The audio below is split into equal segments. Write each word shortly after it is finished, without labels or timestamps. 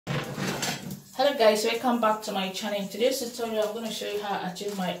Hello guys, welcome back to my channel. In today's tutorial I'm going to show you how I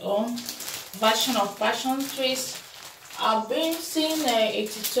achieve my own version of fashion twist. I've been seeing many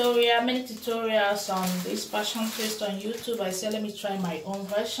tutorials on this fashion twist on YouTube. I said let me try my own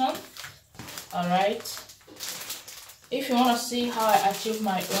version. Alright, if you want to see how I achieve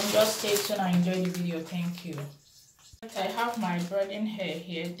my own, just stay tuned and enjoy the video. Thank you. I have my braiding hair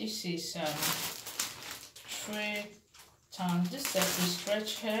here. This is this is a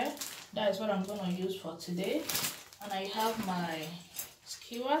stretch hair. That is what I'm going to use for today. And I have my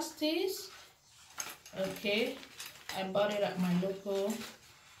skewer sticks. Okay, I bought it at my local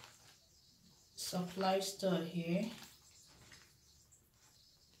supply store here.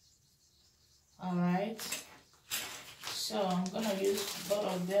 Alright, so I'm going to use both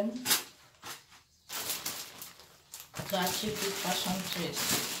of them to achieve this fashion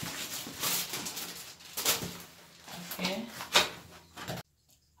twist. Okay,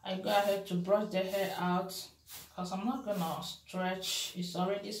 I go ahead to brush the hair out because I'm not gonna stretch. It's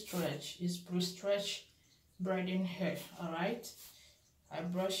already stretched. It's pre-stretched braiding hair. Alright, I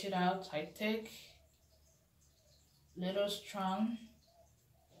brush it out. I take little strand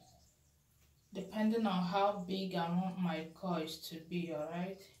depending on how big I want my coils to be.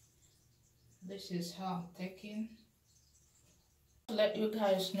 Alright, this is how I'm taking. To let you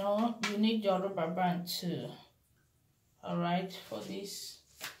guys know, you need your rubber band too. Alright, for this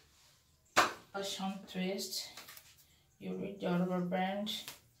fashion twist, you need your rubber band,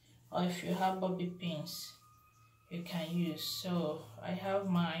 or if you have bobby pins, you can use. So I have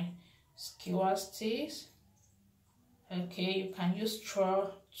my skewer sticks. Okay, you can use straw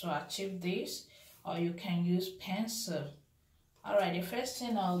to achieve this, or you can use pencil. Alright, the first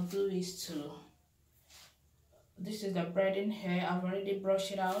thing I'll do is this is the braiding hair. I've already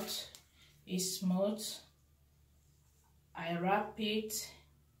brushed it out. It's smooth. I wrap it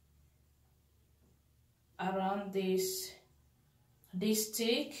around this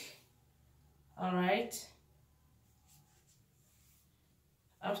stick. Alright,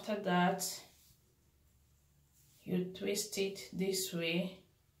 after that you twist it this way,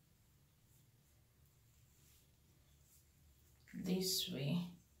 this way.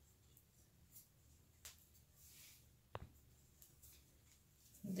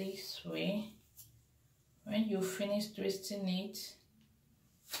 This way. When you finish twisting it,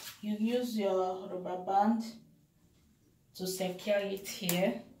 you use your rubber band to secure it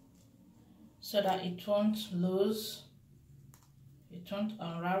here so that it won't lose, it won't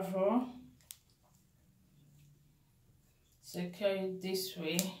unravel. Secure it this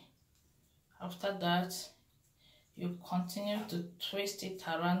way. After that, you continue to twist it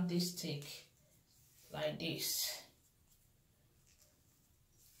around this stick like this.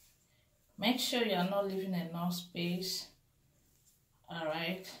 Make sure you are not leaving enough space,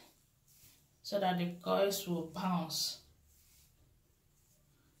 alright, so that the coils will bounce.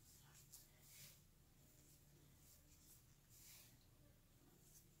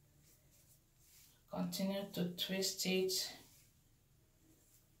 Continue to twist it.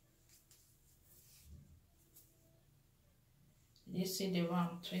 You see the way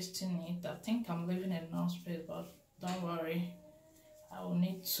I'm twisting it? I think I'm leaving enough space, but don't worry, I will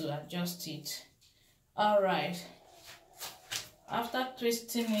need to adjust it. Alright, after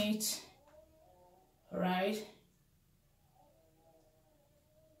twisting it, right,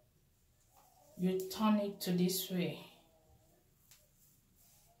 you turn it to this way.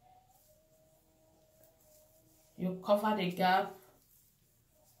 You cover the gap.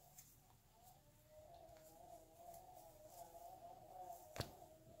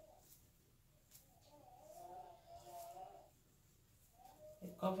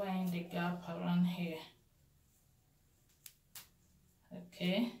 Cover in the gap around here.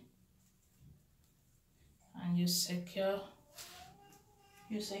 Okay, and you secure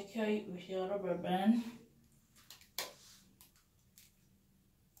it with your rubber band.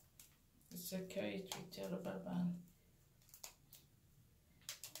 Secure it with your rubber band.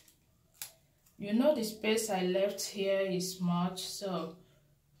 You know the space I left here is much, so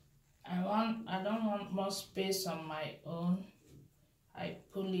I don't want more space on my own. I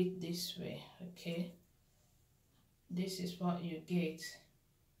pull it this way. Okay, this is what you get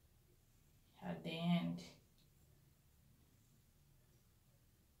at the end.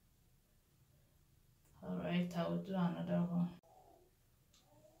 Alright, I will do another one.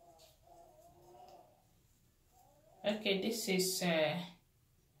 Okay, this is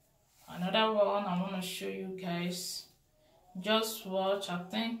another one I want to show you guys. Just watch. I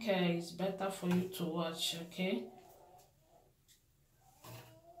think it's better for you to watch. Okay,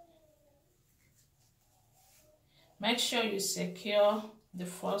 make sure you secure the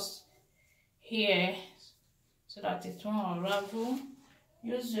first here so that it won't unravel.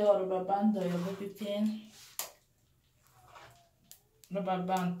 Use your rubber band or your baby pin, rubber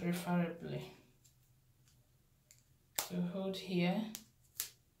band preferably, to hold here.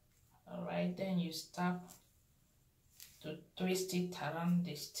 Alright, then you start to twist it around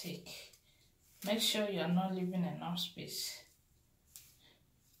the stick. Make sure you are not leaving enough space.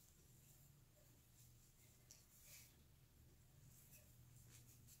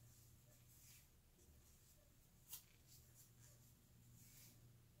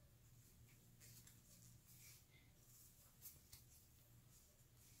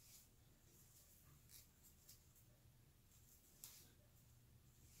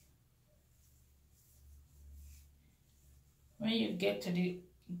 When you get to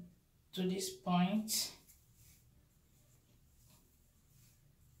this point,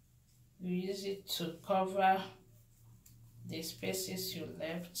 you use it to cover the spaces you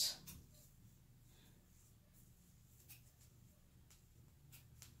left.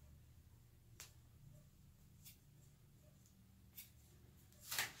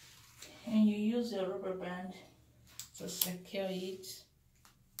 And you use a rubber band to secure it,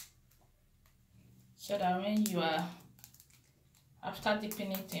 so that when you are, after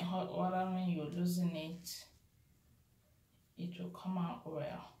dipping it in hot water, when you're losing it, it will come out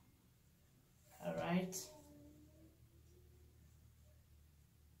well. Alright.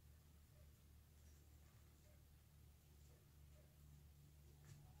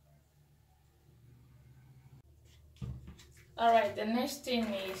 Alright, the next thing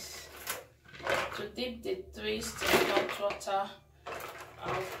is to dip the twist in hot water.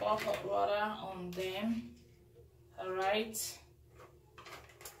 I'll pour hot water on them. Alright.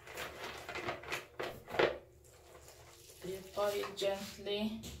 You pour it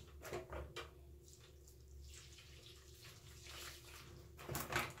gently.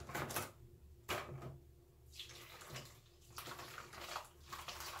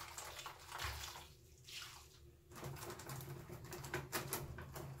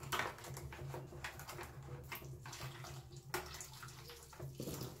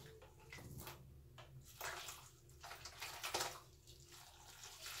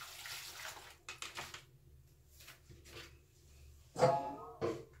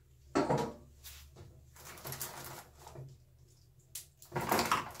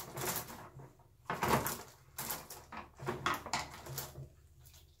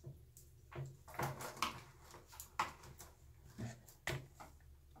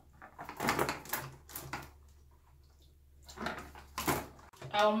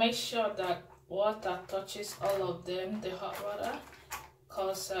 I'll make sure that water touches all of them, the hot water,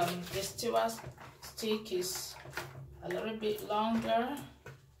 because the steward stick is a little bit longer.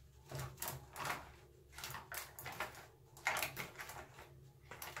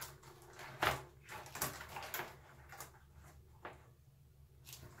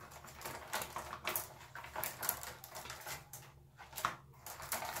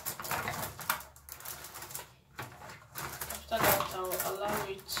 After that, I will allow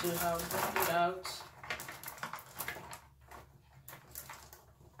it to have drained it out.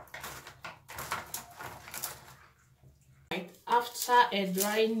 After I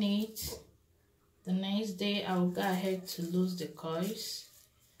drying it, the next day I will go ahead to lose the coils.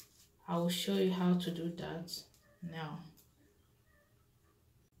 I will show you how to do that now.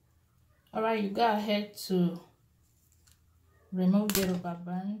 Alright, you go ahead to remove the rubber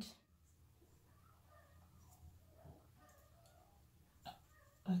band.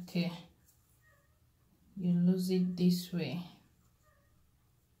 Okay, you lose it this way,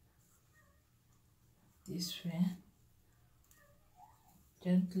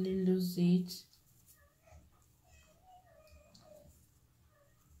 gently lose it,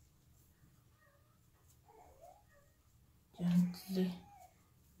 gently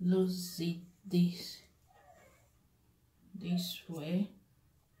lose it this way.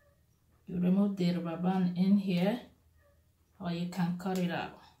 You remove the rubber band in here, or you can cut it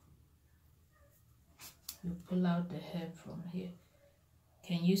out. You pull out the hair from here.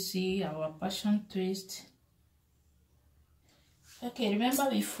 Can you see our passion twist? Okay, remember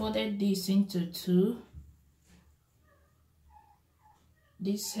we folded this into two.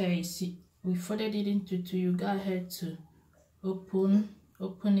 This hair is, we folded it into two. You go ahead to open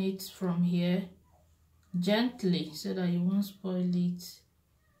it from here gently so that you won't spoil it.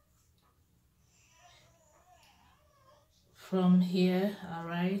 From here,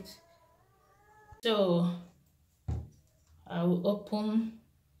 alright. So I will open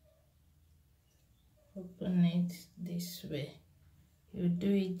it this way. You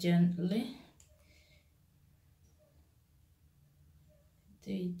do it gently.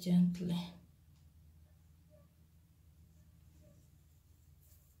 Do it gently.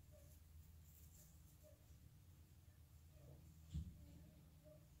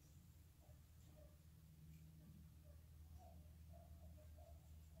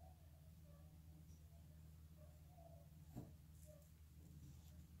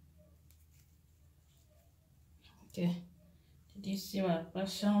 Okay, did you see our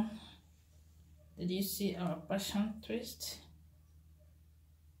passion? Did you see our passion twist?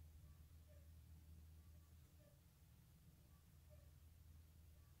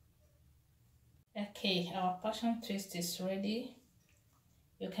 Okay, our passion twist is ready.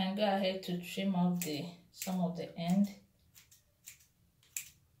 You can go ahead to trim off some of the end.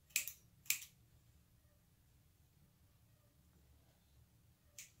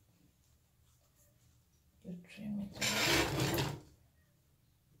 You trim it off.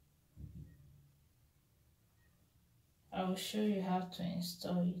 I will show you how to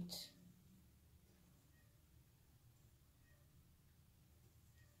install it.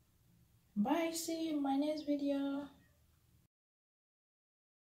 Bye, see you in my next video.